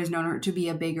had always known her to be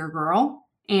a bigger girl.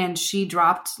 And she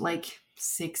dropped like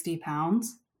 60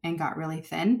 pounds and got really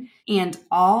thin. And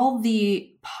all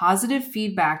the positive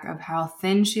feedback of how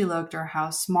thin she looked or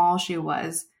how small she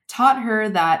was taught her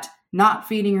that not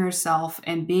feeding herself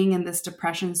and being in this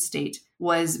depression state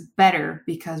was better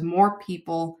because more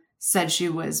people said she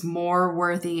was more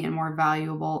worthy and more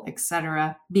valuable,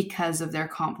 etc., because of their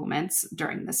compliments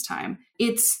during this time.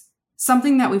 It's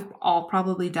something that we've all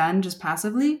probably done just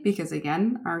passively because,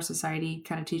 again, our society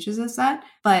kind of teaches us that.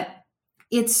 But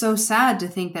it's so sad to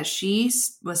think that she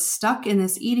was stuck in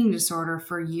this eating disorder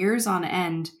for years on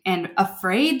end and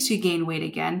afraid to gain weight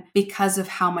again because of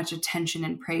how much attention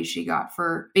and praise she got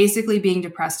for basically being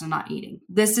depressed and not eating.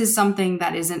 This is something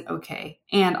that isn't okay.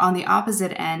 And on the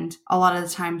opposite end, a lot of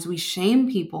the times we shame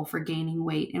people for gaining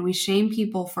weight and we shame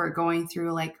people for going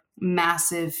through like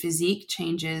massive physique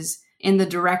changes in the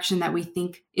direction that we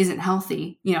think isn't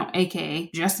healthy, aka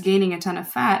just gaining a ton of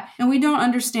fat, and we don't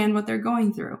understand what they're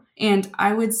going through. And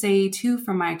I would say too,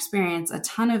 from my experience, a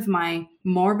ton of my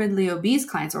morbidly obese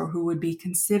clients, or who would be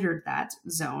considered that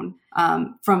zone,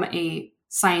 from a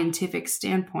scientific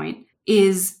standpoint,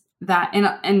 is that,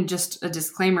 and just a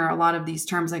disclaimer, a lot of these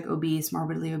terms like obese,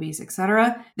 morbidly obese,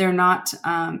 etc., they're not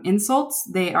insults,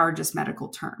 they are just medical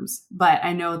terms. But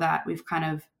I know that we've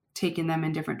kind of taken them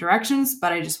in different directions,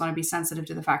 but I just want to be sensitive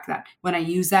to the fact that when I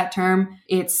use that term,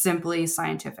 it's simply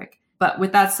scientific. But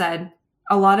with that said,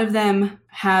 a lot of them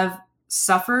have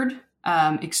suffered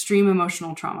extreme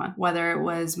emotional trauma, whether it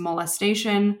was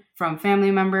molestation from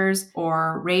family members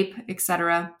or rape,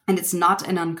 etc. And it's not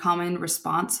an uncommon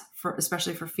response,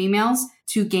 especially for females,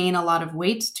 to gain a lot of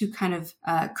weight to kind of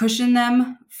cushion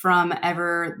them from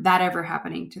ever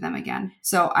happening to them again.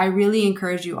 So I really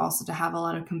encourage you also to have a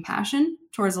lot of compassion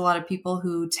towards a lot of people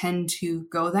who tend to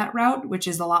go that route, which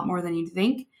is a lot more than you'd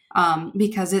think.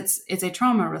 Because it's a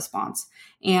trauma response.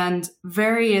 And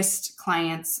various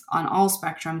clients on all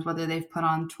spectrums, whether they've put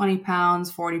on 20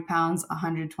 pounds, 40 pounds,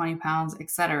 120 pounds,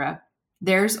 etc.,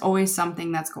 there's always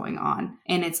something that's going on.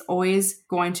 And it's always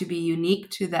going to be unique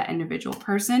to that individual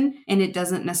person. And it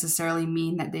doesn't necessarily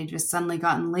mean that they just suddenly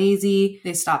gotten lazy,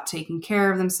 they stopped taking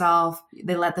care of themselves,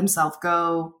 they let themselves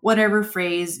go, whatever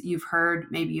phrase you've heard,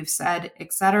 maybe you've said,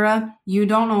 etc. You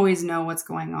don't always know what's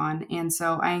going on. And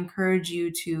so I encourage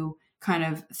you to kind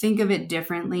of think of it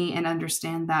differently and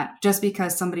understand that just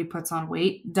because somebody puts on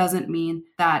weight doesn't mean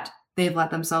that they've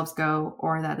let themselves go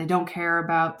or that they don't care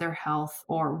about their health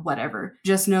or whatever.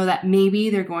 Just know that maybe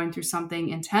they're going through something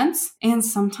intense, and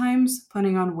sometimes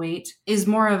putting on weight is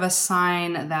more of a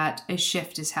sign that a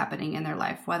shift is happening in their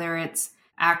life, whether it's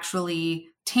actually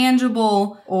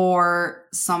tangible or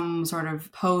some sort of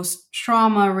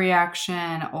post-trauma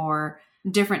reaction or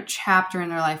different chapter in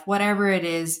their life. Whatever it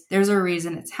is, there's a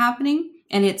reason it's happening.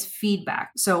 And it's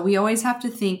feedback. So we always have to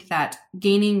think that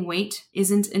gaining weight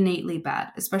isn't innately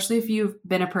bad, especially if you've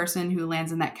been a person who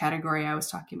lands in that category I was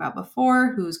talking about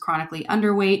before, who's chronically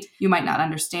underweight. You might not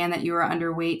understand that you are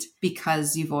underweight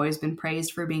because you've always been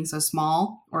praised for being so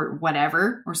small or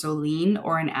whatever, or so lean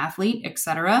or an athlete,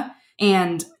 etc.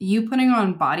 And you putting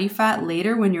on body fat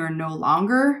later when you're no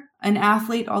longer an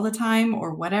athlete all the time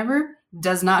or whatever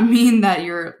does not mean that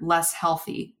you're less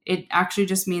healthy. It actually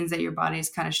just means that your body is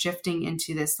kind of shifting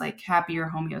into this like happier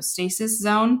homeostasis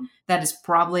zone that is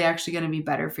probably actually going to be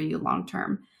better for you long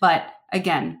term. But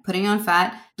again, putting on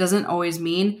fat doesn't always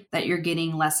mean that you're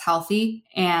getting less healthy.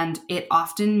 And it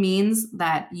often means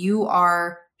that you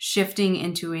are shifting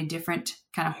into a different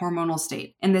kind of hormonal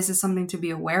state. And this is something to be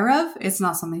aware of. It's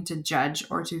not something to judge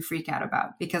or to freak out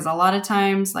about, because a lot of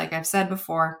times, like I've said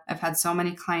before, I've had so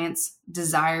many clients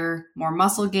desire more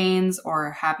muscle gains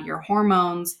or happier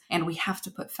hormones, and we have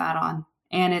to put fat on.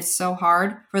 And it's so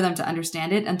hard for them to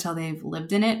understand it until they've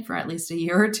lived in it for at least a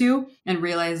year or two and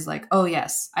realize like, oh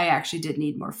yes, I actually did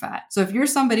need more fat. So if you're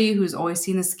somebody who's always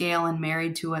seen the scale and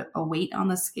married to a weight on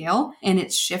the scale and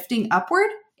it's shifting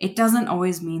upward, it doesn't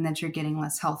always mean that you're getting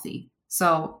less healthy.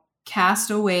 So cast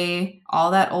away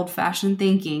all that old-fashioned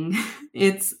thinking.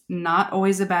 It's not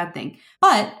always a bad thing,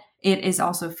 but it is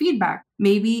also feedback.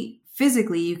 Maybe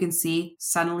physically you can see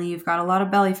suddenly you've got a lot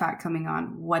of belly fat coming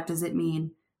on. What does it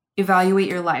mean? Evaluate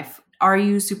your life. Are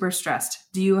you super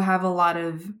stressed? Do you have a lot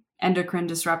of endocrine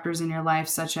disruptors in your life,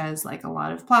 such as like a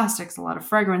lot of plastics, a lot of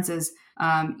fragrances,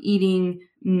 eating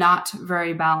not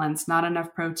very balanced, not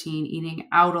enough protein, eating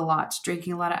out a lot,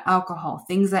 drinking a lot of alcohol,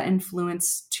 things that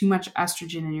influence too much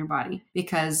estrogen in your body?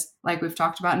 Because like we've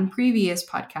talked about in previous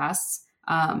podcasts,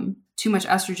 too much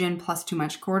estrogen plus too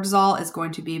much cortisol is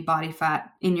going to be body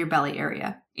fat in your belly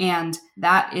area. And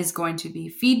that is going to be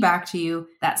feedback to you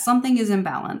that something is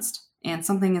imbalanced and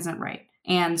something isn't right.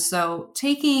 And so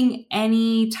taking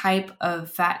any type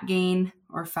of fat gain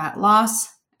or fat loss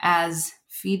as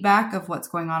feedback of what's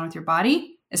going on with your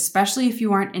body, especially if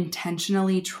you aren't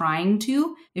intentionally trying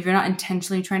to, if you're not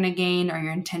intentionally trying to gain or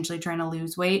you're intentionally trying to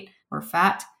lose weight or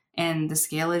fat and the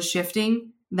scale is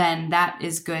shifting, then that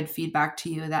is good feedback to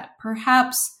you that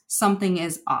perhaps something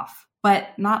is off. But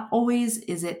not always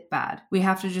is it bad. We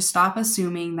have to just stop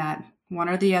assuming that one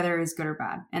or the other is good or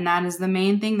bad. And that is the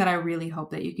main thing that I really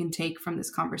hope that you can take from this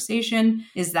conversation,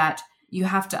 is that you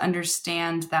have to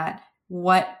understand that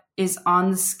what is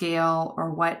on the scale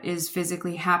or what is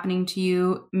physically happening to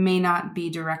you may not be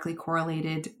directly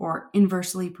correlated or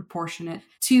inversely proportionate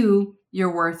to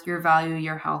your worth, your value,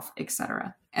 your health,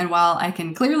 etc. And while I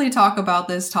can clearly talk about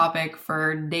this topic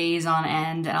for days on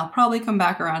end, and I'll probably come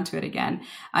back around to it again,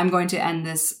 I'm going to end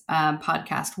this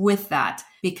podcast with that,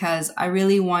 because I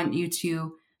really want you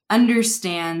to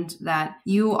understand that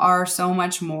you are so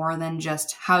much more than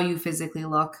just how you physically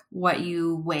look, what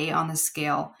you weigh on the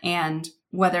scale, and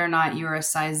whether or not you're a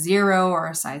size 0 or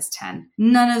a size 10.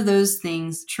 None of those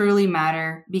things truly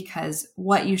matter, because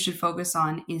what you should focus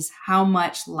on is how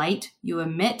much light you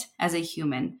emit as a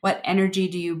human. What energy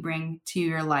do you bring to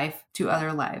your life, to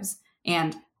other lives,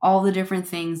 and all the different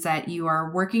things that you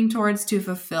are working towards to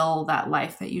fulfill that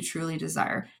life that you truly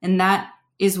desire. And that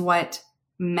is what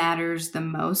matters the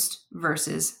most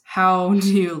versus how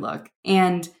do you look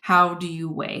and how do you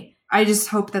weigh. I just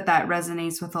hope that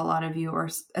resonates with a lot of you, or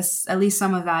at least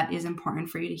some of that is important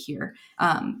for you to hear,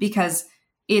 because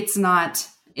it's not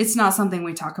something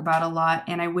we talk about a lot,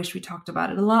 and I wish we talked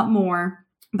about it a lot more,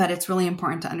 but it's really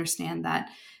important to understand that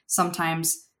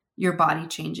sometimes your body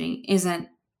changing isn't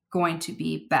going to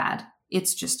be bad.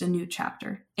 It's just a new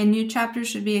chapter, and new chapters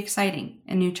should be exciting,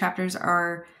 and new chapters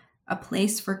are a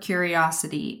place for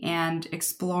curiosity and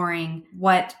exploring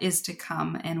what is to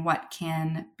come and what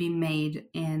can be made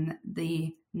in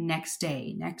the next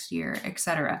day, next year,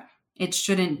 etc. It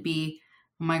shouldn't be,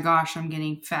 oh my gosh, I'm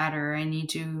getting fatter, I need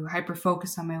to hyper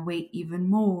focus on my weight even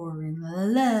more, and la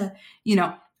la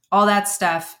la. All that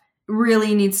stuff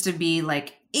really needs to be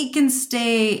like, it can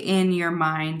stay in your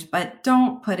mind, but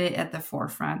don't put it at the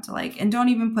forefront, and don't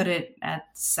even put it at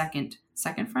second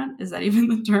front. Is that even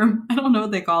the term? I don't know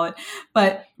what they call it,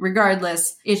 but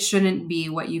regardless, it shouldn't be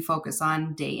what you focus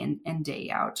on day in and day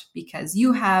out, because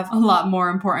you have a lot more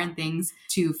important things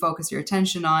to focus your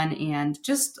attention on. And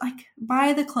just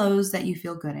buy the clothes that you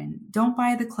feel good in. Don't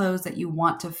buy the clothes that you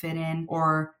want to fit in,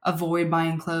 or avoid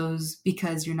buying clothes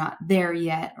because you're not there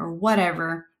yet or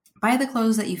whatever. Buy the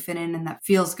clothes that you fit in and that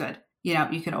feels good. You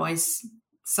can always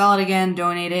sell it again,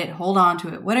 donate it, hold on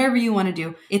to it, whatever you want to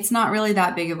do. It's not really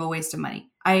that big of a waste of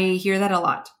money. I hear that a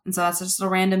lot. And so that's just a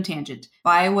random tangent.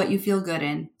 Buy what you feel good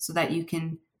in so that you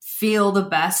can feel the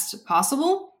best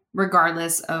possible,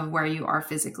 regardless of where you are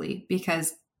physically.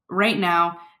 Because right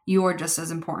now, you are just as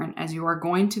important as you are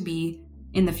going to be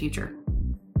in the future.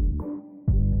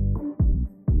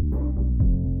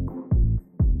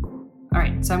 All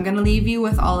right, so I'm going to leave you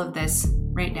with all of this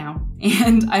right now.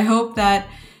 And I hope that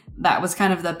was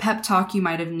kind of the pep talk you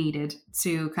might have needed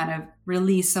to kind of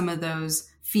release some of those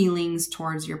feelings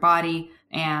towards your body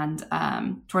and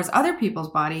towards other people's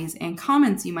bodies, and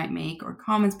comments you might make or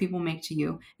comments people make to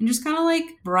you, and just kind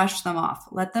of brush them off.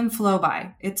 Let them flow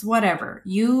by. It's whatever.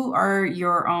 You are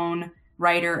your own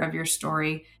writer of your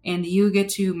story, and you get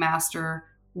to master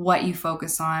what you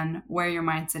focus on, where your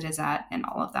mindset is at, and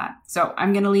all of that. So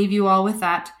I'm going to leave you all with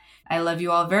that. I love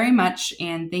you all very much,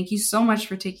 and thank you so much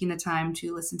for taking the time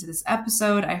to listen to this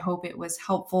episode. I hope it was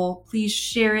helpful. Please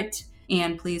share it,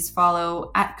 and please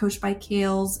follow at Coach by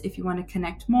Kales if you want to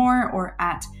connect more, or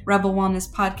at Rebel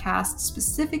Wellness Podcast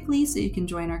specifically so you can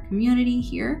join our community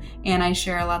here. And I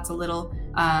share lots of little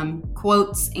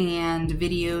quotes and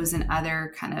videos and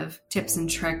other kind of tips and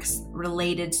tricks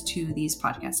related to these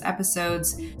podcast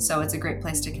episodes. So it's a great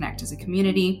place to connect as a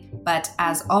community. But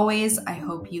as always, I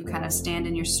hope you kind of stand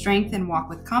in your strength and walk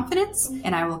with confidence.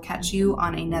 And I will catch you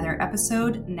on another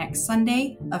episode next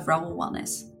Sunday of Rebel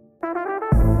Wellness.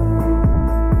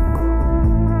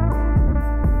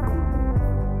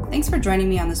 Thanks for joining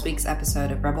me on this week's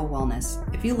episode of Rebel Wellness.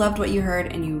 If you loved what you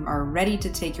heard and you are ready to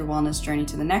take your wellness journey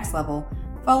to the next level,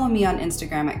 follow me on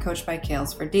Instagram at Coach by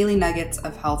Kales for daily nuggets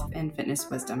of health and fitness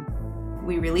wisdom.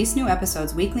 We release new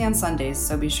episodes weekly on Sundays,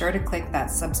 so be sure to click that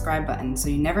subscribe button so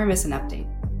you never miss an update.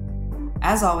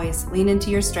 As always, lean into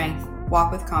your strength,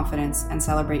 walk with confidence, and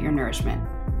celebrate your nourishment.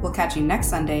 We'll catch you next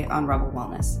Sunday on Rebel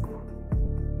Wellness.